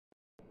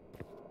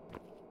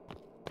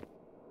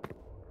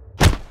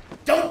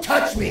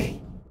touch me!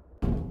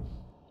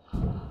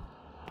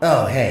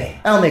 Oh,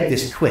 hey, I'll make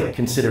this quick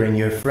considering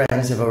your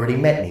friends have already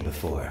met me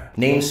before.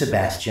 Name's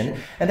Sebastian,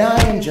 and I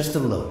am just a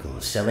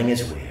local selling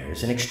his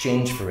wares in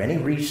exchange for any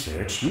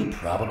research you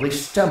probably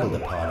stumbled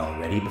upon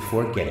already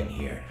before getting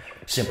here.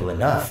 Simple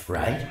enough,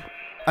 right?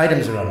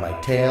 Items are on my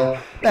tail,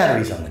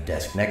 batteries on the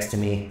desk next to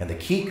me, and the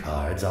key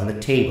cards on the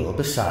table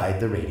beside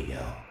the radio.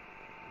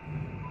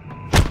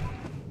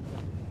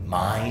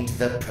 Mind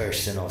the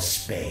personal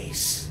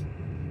space.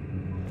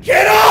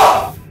 Get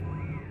off!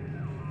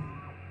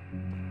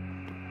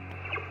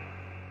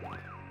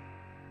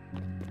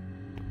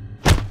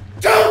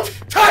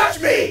 Don't touch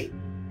me!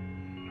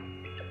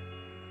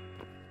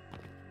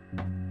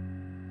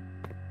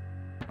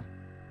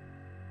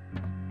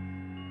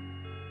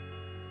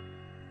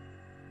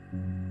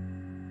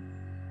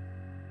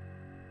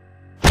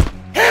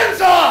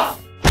 Hands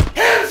off!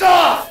 Hands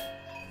off!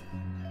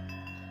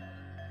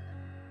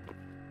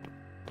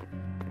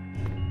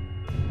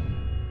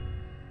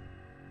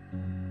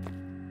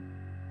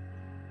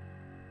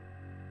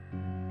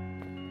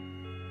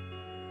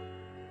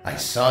 I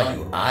saw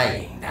you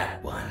eyeing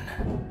that one.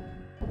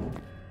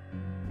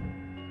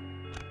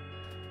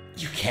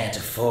 You can't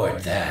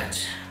afford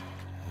that.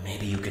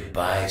 Maybe you could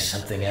buy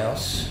something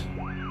else?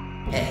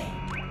 Hey.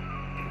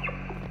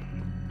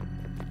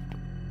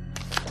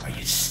 Are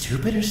you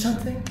stupid or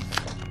something?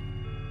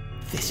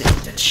 This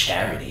isn't a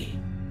charity.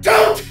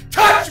 Don't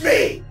touch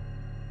me!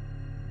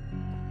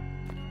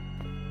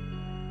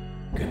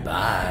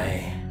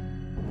 Goodbye.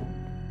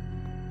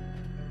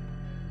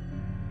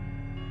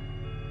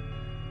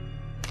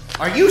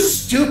 Are you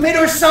stupid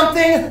or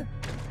something?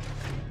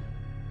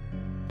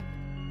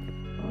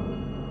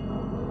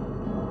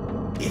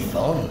 If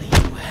only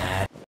you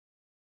had...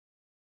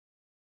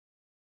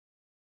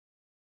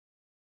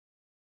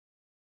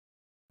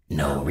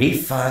 No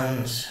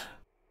refunds.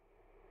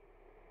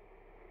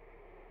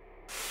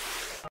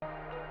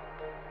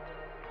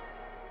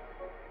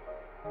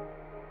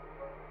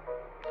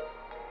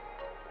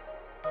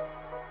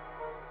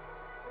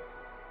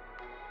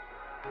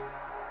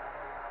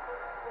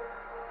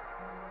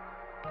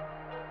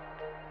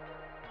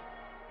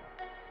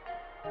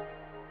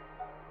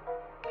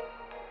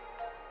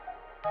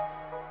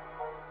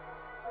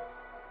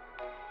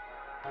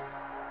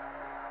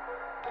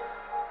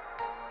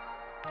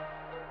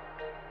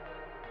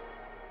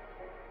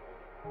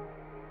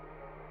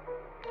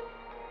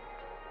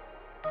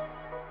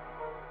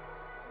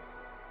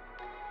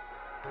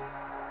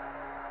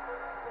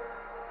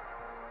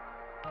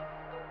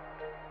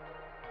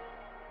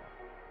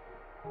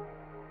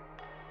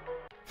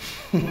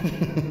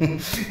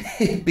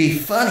 It'd be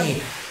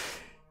funny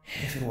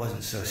if it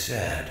wasn't so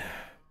sad.